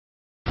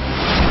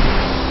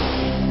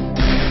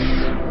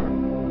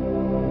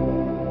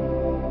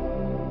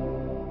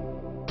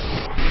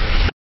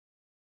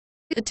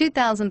The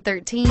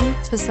 2013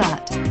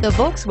 Passat. The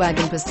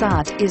Volkswagen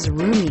Passat is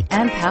roomy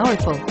and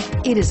powerful.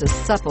 It is a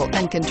supple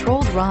and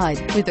controlled ride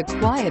with a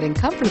quiet and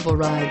comfortable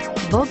ride.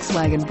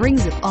 Volkswagen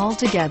brings it all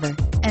together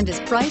and is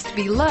priced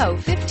below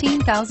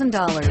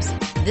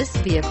 $15,000. This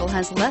vehicle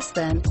has less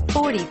than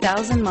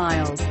 40,000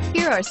 miles.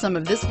 Here are some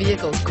of this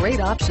vehicle's great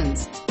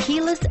options: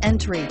 keyless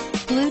entry,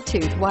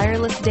 Bluetooth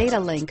wireless data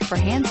link for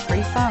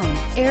hands-free phone,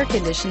 air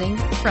conditioning,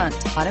 front,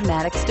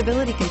 automatic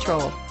stability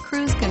control,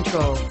 cruise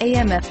control,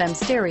 AM/FM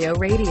stereo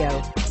radio,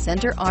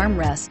 center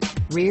armrest,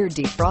 rear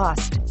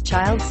defrost,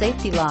 child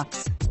safety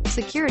locks,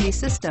 security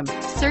system.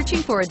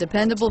 Searching for a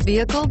dependable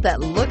vehicle that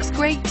looks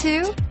great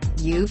too?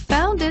 You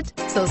found it,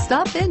 so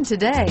stop in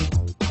today.